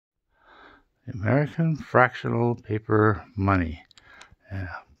American fractional paper money.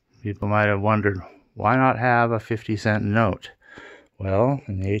 People might have wondered, why not have a 50-cent note? Well,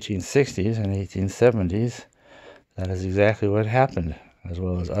 in the 1860s and 1870s, that is exactly what happened, as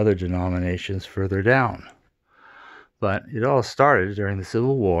well as other denominations further down. But it all started during the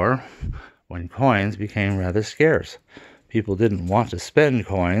Civil War, when coins became rather scarce. People didn't want to spend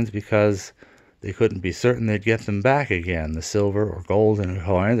coins because they couldn't be certain they'd get them back again. The silver or gold in the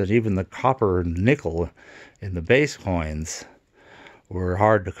coins, and even the copper and nickel in the base coins were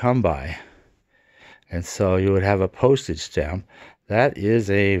hard to come by. And so you would have a postage stamp. That is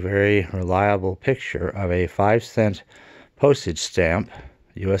a very reliable picture of a 5-cent postage stamp,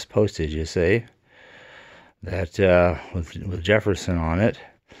 US postage, you see, that with Jefferson on it.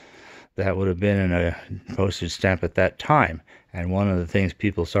 That would have been in a postage stamp at that time. And one of the things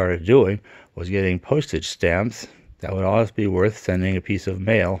people started doing was getting postage stamps that would always be worth sending a piece of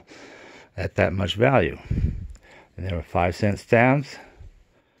mail at that much value. And there were 5-cent stamps,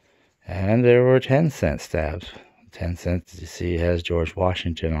 and there were 10-cent stamps. 10 cents, you see, has George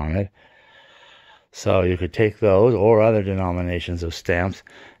Washington on it. So you could take those or other denominations of stamps,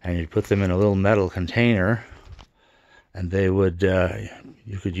 and you'd put them in a little metal container, and they would,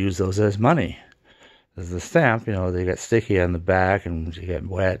 you could use those as money. As the stamp, you know, they get sticky on the back and you get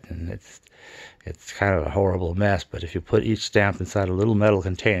wet, and it's kind of a horrible mess. But if you put each stamp inside a little metal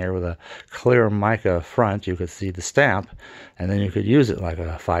container with a clear mica front, you could see the stamp, and then you could use it like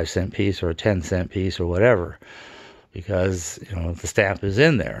a 5-cent piece or a 10-cent piece or whatever, because, you know, the stamp is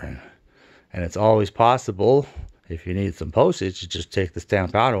in there. And it's always possible, if you need some postage, to just take the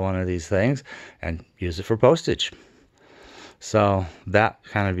stamp out of one of these things and use it for postage. So that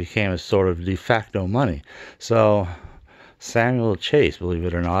kind of became a sort of de facto money. So Samuel Chase, believe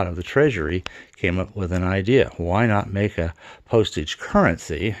it or not, of the Treasury, came up with an idea. Why not make a postage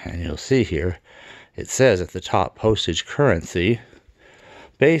currency? And you'll see here, it says at the top, postage currency,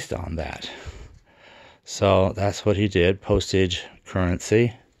 based on that. So that's what he did, postage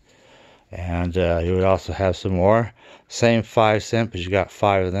currency. And you would also have some more. Same 5-cent, but you got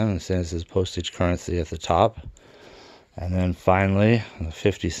 5 of them, and it says postage currency at the top. And then finally, the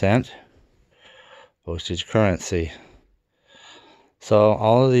 50-cent postage currency. So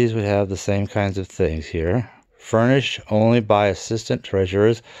all of these would have the same kinds of things here. Furnished only by assistant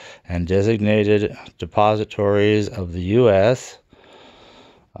treasurers and designated depositories of the U.S.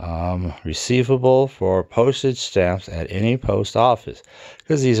 Receivable for postage stamps at any post office.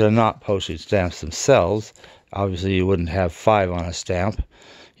 Because these are not postage stamps themselves. Obviously, you wouldn't have 5 on a stamp.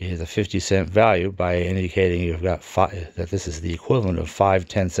 You have the 50-cent value by indicating you've got 5, that this is the equivalent of 5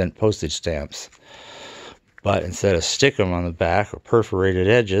 10-cent postage stamps. But instead of stick them on the back or perforated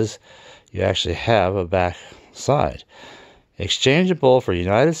edges, you actually have a back side. Exchangeable for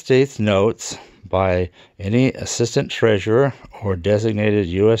United States notes by any assistant treasurer or designated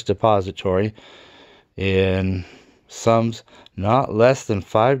U.S. depository in sums not less than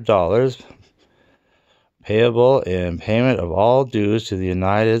 $5, payable in payment of all dues to the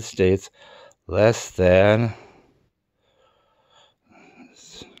United States less than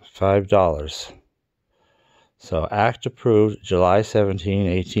 $5. So, Act approved July 17,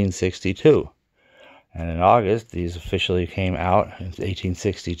 1862. And in August, these officially came out in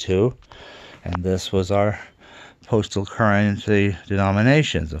 1862. And this was our postal currency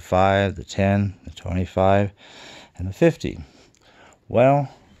denominations, the 5, the 10, the 25, and the 50. Well,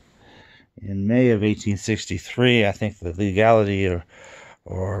 in May of 1863, I think the legality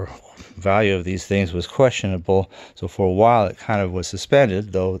or value of these things was questionable. So for a while, it kind of was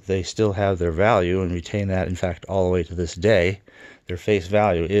suspended, though they still have their value and retain that, in fact, all the way to this day. Their face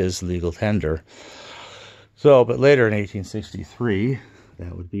value is legal tender. So, but later in 1863,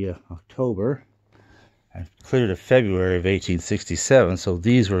 that would be October, and clear to February of 1867, so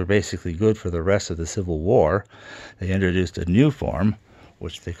these were basically good for the rest of the Civil War. They introduced a new form,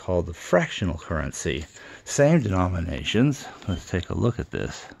 which they called the fractional currency. Same denominations. Let's take a look at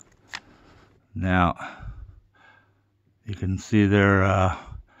this. Now, you can see there,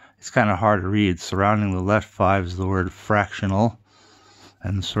 it's kind of hard to read. Surrounding the left 5 is the word fractional,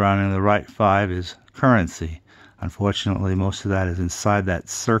 and surrounding the right 5 is currency. Unfortunately, most of that is inside that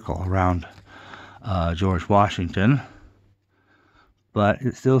circle around George Washington. But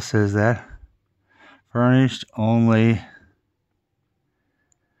it still says that. Furnished only...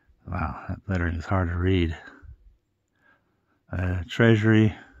 Wow, that lettering is hard to read.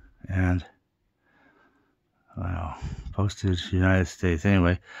 Treasury and, well, postage, United States.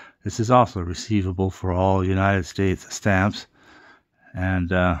 Anyway, this is also receivable for all United States stamps. And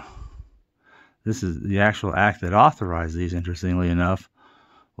this is the actual act that authorized these, interestingly enough,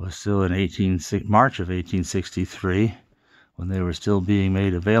 was still in March of 1863 when they were still being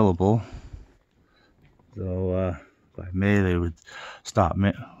made available. So by May they would stop.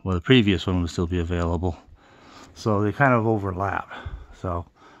 Well, the previous one would still be available. So they kind of overlap. So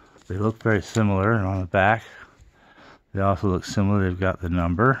they look very similar, and on the back they also look similar. They've got the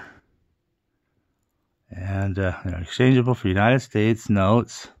number. And they're exchangeable for United States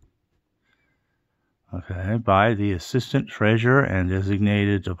notes. Okay, by the Assistant Treasurer and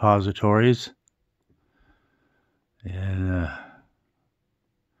designated depositories in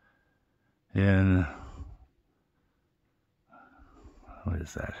what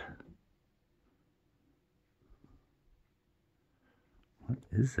is that? What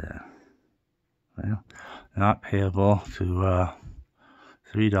is that? Well, not payable to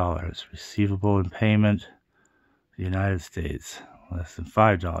 $3, receivable in payment, the United States, less than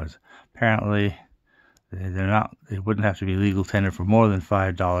 $5. Apparently, they wouldn't have to be legal tender for more than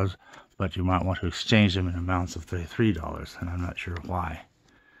 $5, but you might want to exchange them in amounts of $3, and I'm not sure why.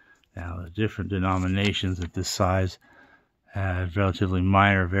 Now, the different denominations at this size had relatively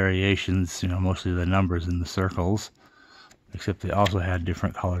minor variations, mostly the numbers in the circles, except they also had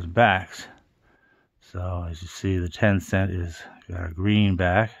different colored backs. So, as you see, the 10-cent is got a green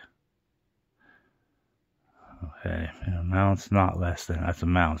back. Okay, and amounts not less than, that's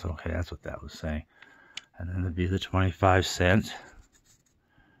amounts, okay, that's what that was saying. And then there'd be the 25-cent.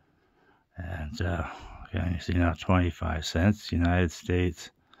 And, okay, you see now 25 cents, United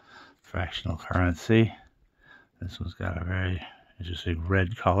States fractional currency. This one's got a very interesting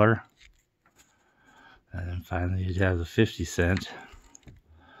red color. And then finally you'd have the 50-cent.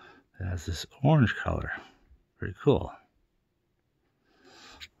 It has this orange color. Pretty cool.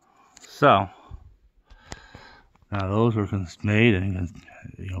 So, now those were made and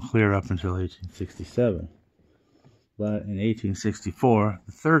cleared up until 1867. But in 1864,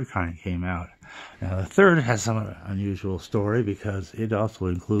 the third kind came out. Now the third has some unusual story because it also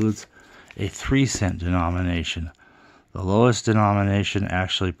includes a 3-cent denomination. The lowest denomination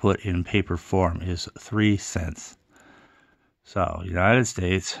actually put in paper form is 3 cents. So, United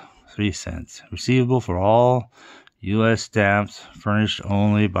States, 3 cents. Receivable for all U.S. stamps furnished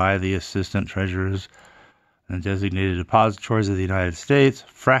only by the Assistant Treasurers and designated depositories of the United States,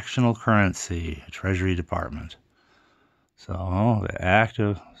 fractional currency, Treasury Department. So,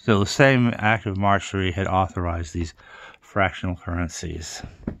 the same Act of March 3 had authorized these fractional currencies.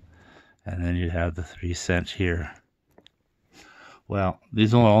 And then you'd have the 3 cent here. Well,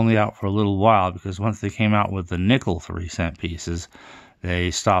 these were only out for a little while because once they came out with the nickel 3-cent pieces,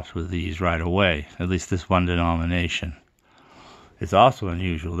 they stopped with these right away, at least this one denomination. It's also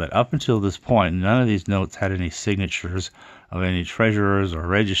unusual that up until this point, none of these notes had any signatures of any treasurers or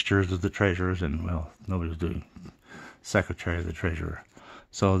registers of the treasurers, and, well, nobody was doing secretary of the treasurer.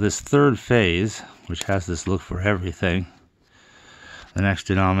 So this third phase, which has this look for everything, the next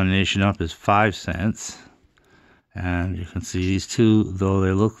denomination up is 5 cents. And you can see these two, though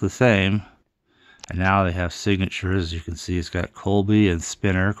they look the same, and now they have signatures. You can see it's got Colby and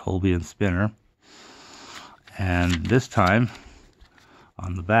Spinner. And this time,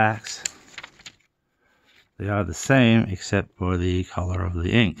 on the backs, they are the same except for the color of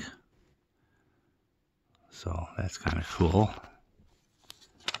the ink. So that's kind of cool.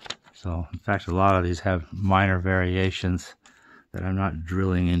 So, in fact, a lot of these have minor variations that I'm not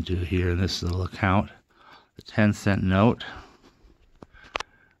drilling into here in this little account. The 10-cent note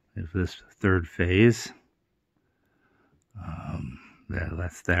is this third phase.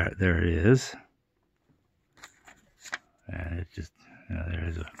 There it is. And it just, there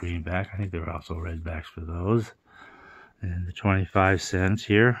is a green back. I think there were also red backs for those. And the 25 cents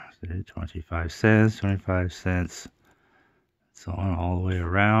here. 25 cents, 25 cents. So on all the way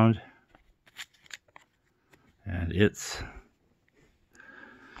around. And its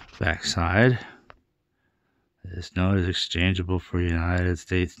backside. This note is exchangeable for United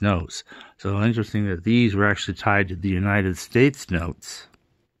States notes. So interesting that these were actually tied to the United States notes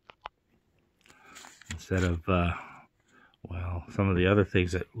instead of, well, some of the other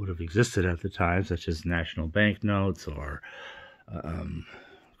things that would have existed at the time, such as national bank notes or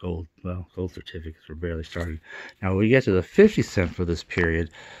gold certificates were barely started. Now, when we get to the 50 cent for this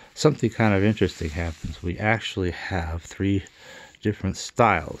period, something kind of interesting happens. We actually have 3 different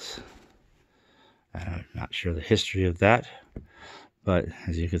styles. I'm not sure the history of that, but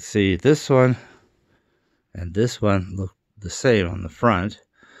as you can see, this one and this one look the same on the front.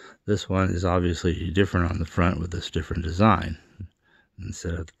 This one is obviously different on the front with this different design.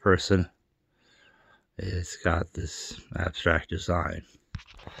 Instead of the person, it's got this abstract design.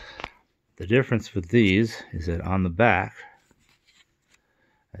 The difference with these is that on the back,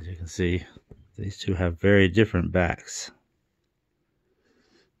 As you can see, these two have very different backs.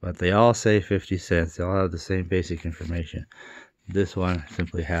 But they all say 50 cents. They all have the same basic information. This one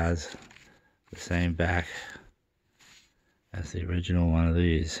simply has the same back as the original one of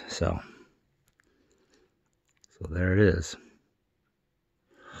these. So there it is.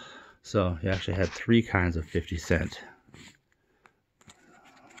 So you actually had three kinds of 50 cent.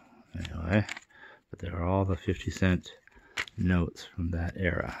 Anyway, but they are all the 50 cent notes from that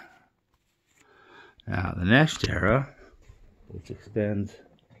era. Now the next era, which extends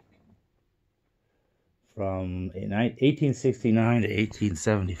from 1869 to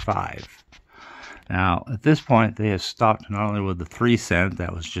 1875. Now, at this point, they have stopped not only with the 3 cent,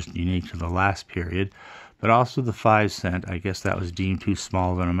 that was just unique to the last period, but also the 5 cent. I guess that was deemed too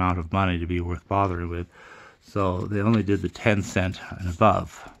small of an amount of money to be worth bothering with. So they only did the 10 cent and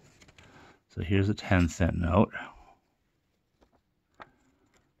above. So here's a 10 cent note.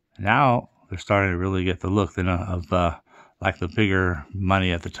 Now they're starting to really get the look of like the bigger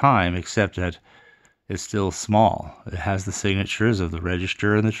money at the time, except that it's still small. It has the signatures of the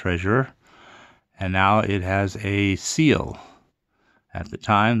register and the treasurer, and now it has a seal. At the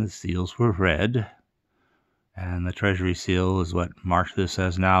time, the seals were red, and the treasury seal is what marks this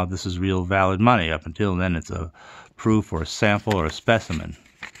as now this is real valid money. Up until then, it's a proof or a sample or a specimen.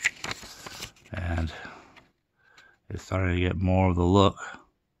 And it's starting to get more of the look.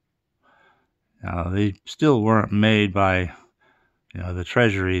 Now, they still weren't made by the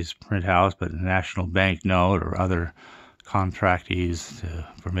Treasury's print house, but a national bank note or other contractees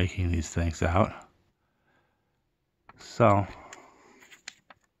for making these things out. So,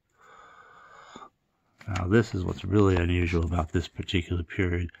 now this is what's really unusual about this particular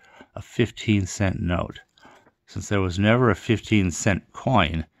period, a 15 cent note. Since there was never a 15 cent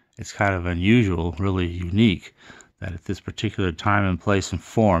coin, it's kind of unusual, really unique, that at this particular time and place and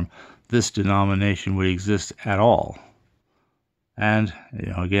form, this denomination would exist at all. And,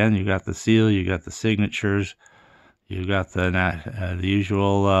 again, you got the seal, you got the signatures, you got the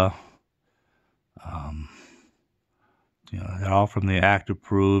usual, they're all from the act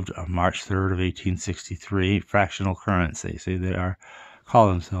approved on March 3rd of 1863, fractional currency. See, they call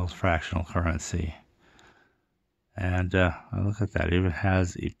themselves fractional currency. And look at that, it even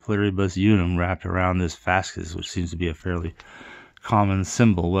has a pluribus unum wrapped around this fasces, which seems to be a fairly common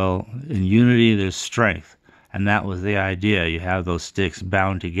symbol. Well, in unity, there's strength. And that was the idea. You have those sticks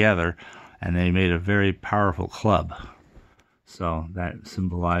bound together, and they made a very powerful club. So that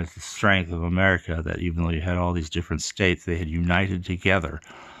symbolized the strength of America, that even though you had all these different states, they had united together.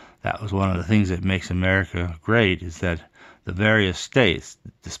 That was one of the things that makes America great, is that the various states,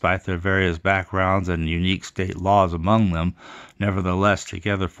 despite their various backgrounds and unique state laws among them, nevertheless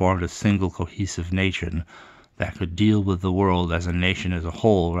together formed a single cohesive nation that could deal with the world as a nation as a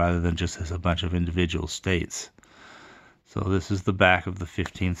whole rather than just as a bunch of individual states. So this is the back of the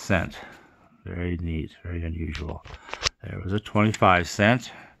 15 cent. Very neat, very unusual. There was a 25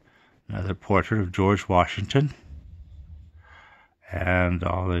 cent, another portrait of George Washington, and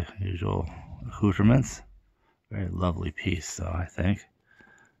all the usual accoutrements. Very lovely piece, though, I think.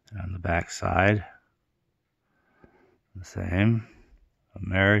 And on the back side, the same.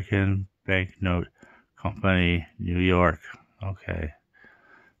 American Banknote Company, New York. Okay.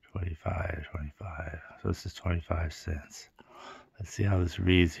 25. So this is 25 cents. Let's see how this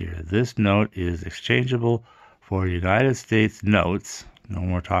reads here. This note is exchangeable for United States notes, no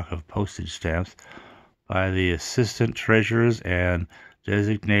more talk of postage stamps, by the assistant treasurers and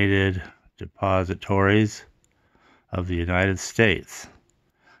designated depositories of the United States,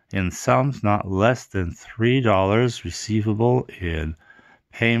 in sums not less than $3 receivable in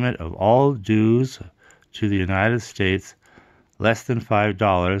payment of all dues to the United States, less than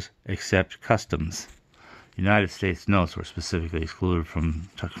 $5 except customs. United States notes were specifically excluded from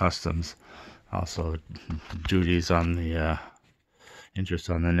customs. Also duties on the interest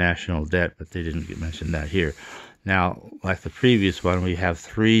on the national debt, but they didn't mention that here. Now, like the previous one, we have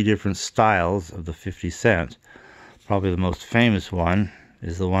three different styles of the 50 cent. Probably the most famous one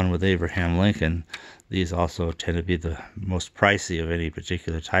is the one with Abraham Lincoln. These also tend to be the most pricey of any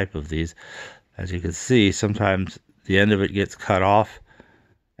particular type of these. As you can see, sometimes the end of it gets cut off,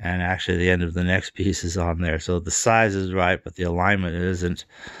 and actually the end of the next piece is on there. So the size is right, but the alignment isn't.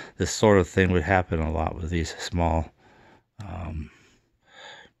 This sort of thing would happen a lot with these small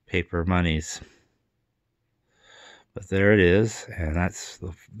paper monies. But there it is, and that's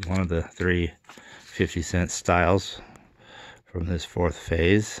one of the three 50 cent styles from this fourth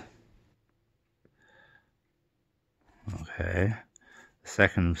phase. Okay, the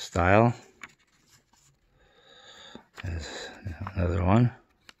second style is another one.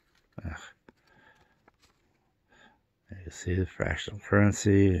 can see the fractional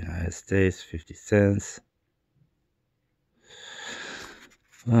currency, United States, 50 cents.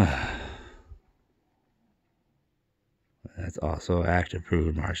 That's also Act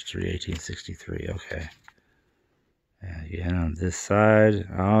approved March 3, 1863. Okay. And again on this side,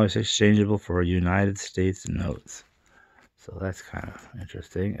 always exchangeable for United States notes. So that's kind of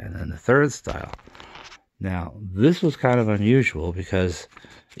interesting. And then the third style. Now, this was kind of unusual because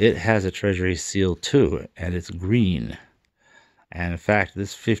it has a Treasury seal too, and it's green. And in fact,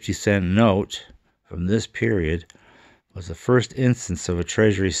 this 50-cent note from this period was the first instance of a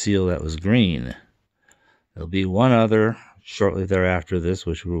Treasury seal that was green. There'll be one other shortly thereafter this,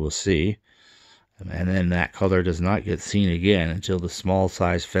 which we will see. And then that color does not get seen again until the small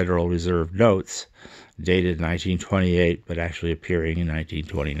size Federal Reserve notes dated 1928, but actually appearing in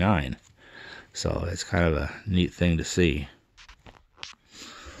 1929. So it's kind of a neat thing to see.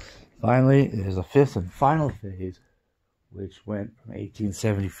 Finally, there's a fifth and final phase, which went from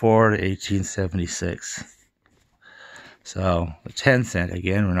 1874 to 1876. So the 10 cent,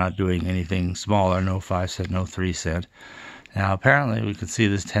 again, we're not doing anything smaller, no 5 cent, no 3 cent. Now apparently we can see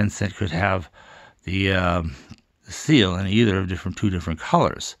this 10 cent could have the seal in either of two different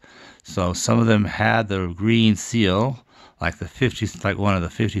colors. So some of them had the green seal, like one of the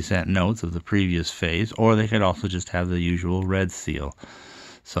 50-cent notes of the previous phase, or they could also just have the usual red seal.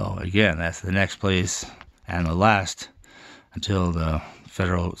 So again, that's the next place and the last until the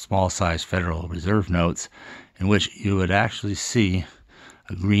small-size Federal Reserve notes, in which you would actually see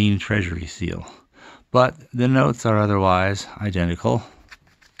a green Treasury seal. But the notes are otherwise identical.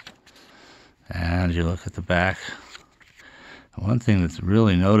 And you look at the back. One thing that's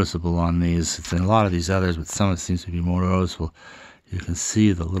really noticeable on these, it's in a lot of these others, but some it seems to be more noticeable, you can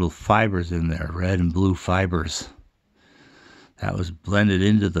see the little fibers in there, red and blue fibers. That was blended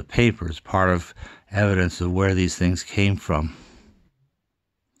into the paper as part of evidence of where these things came from.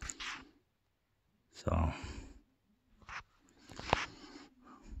 So,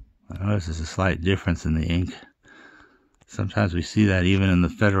 I notice there's a slight difference in the ink. Sometimes we see that even in the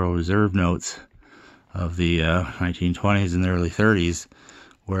Federal Reserve notes of the 1920s and the early 30s,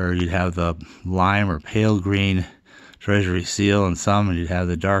 where you'd have the lime or pale green Treasury seal on some, and you'd have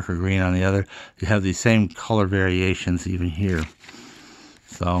the darker green on the other. You have these same color variations even here.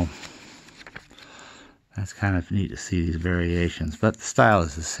 So that's kind of neat to see these variations, but the style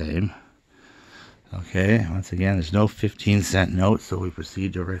is the same. Okay, once again, there's no 15-cent note, so we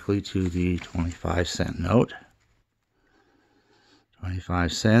proceed directly to the 25-cent note.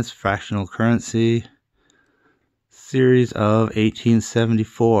 25 cents, fractional currency, series of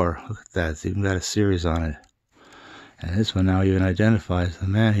 1874. Look at that, it's even got a series on it. And this one now even identifies the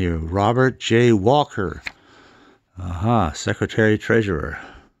man here, Robert J. Walker. Secretary Treasurer.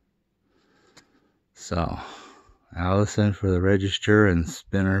 So, Allison for the register and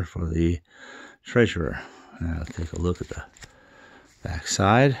Spinner for the treasurer. Now let's take a look at the back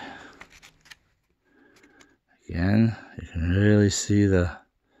side. Again, you can really see the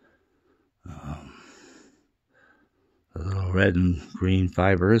little red and green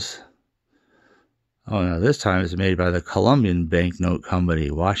fibers. Oh, now this time it's made by the Columbian Banknote Company,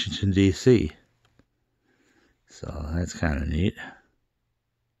 Washington, D.C. So that's kind of neat.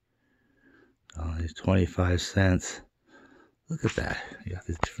 Oh, these 25 cents. Look at that. You got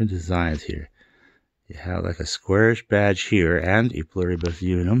these different designs here. You have like a squarish badge here and E pluribus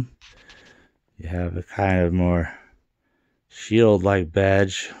unum. You have a kind of more shield-like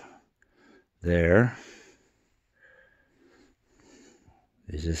badge there.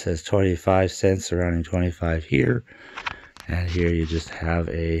 It just says 25 cents surrounding 25 here. And here you just have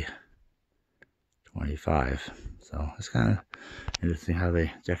a 25. So it's kind of interesting how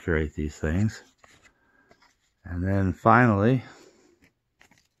they decorate these things. And then finally,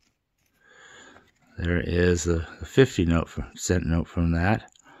 there is a 50-cent note from that.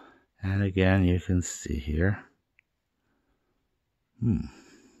 And again, you can see here.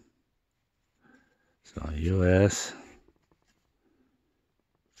 So US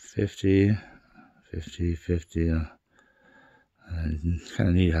 50, 50, 50. And it's kind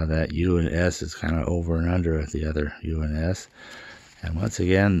of neat how that U and S is kind of over and under at the other U and S. And once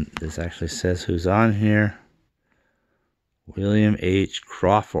again, this actually says who's on here. William H.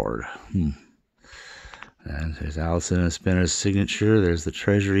 Crawford. And there's Allison and Spinner's signature. There's the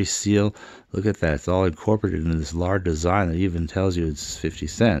Treasury seal. Look at that. It's all incorporated into this large design that even tells you it's 50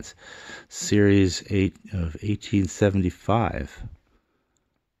 cents. Series 8 of 1875.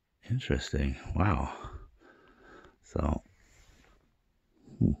 Interesting. Wow. So,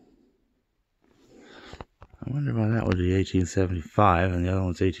 I wonder why that would be 1875 and the other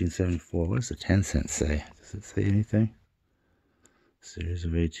one's 1874. What does the 10 cents say? Does it say anything? Series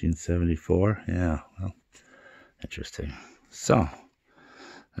of 1874. Yeah, well, interesting. So,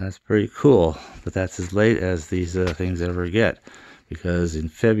 that's pretty cool, but that's as late as these things ever get, because in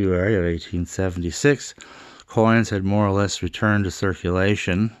February of 1876, coins had more or less returned to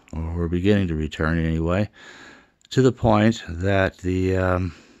circulation, or were beginning to return anyway, to the point that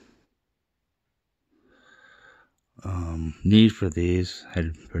the need for these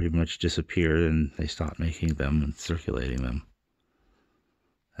had pretty much disappeared, and they stopped making them and circulating them.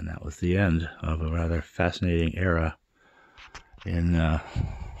 And that was the end of a rather fascinating era in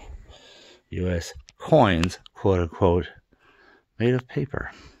U.S. coins, quote-unquote, made of paper.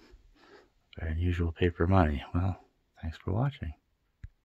 Very unusual paper money. Well, thanks for watching.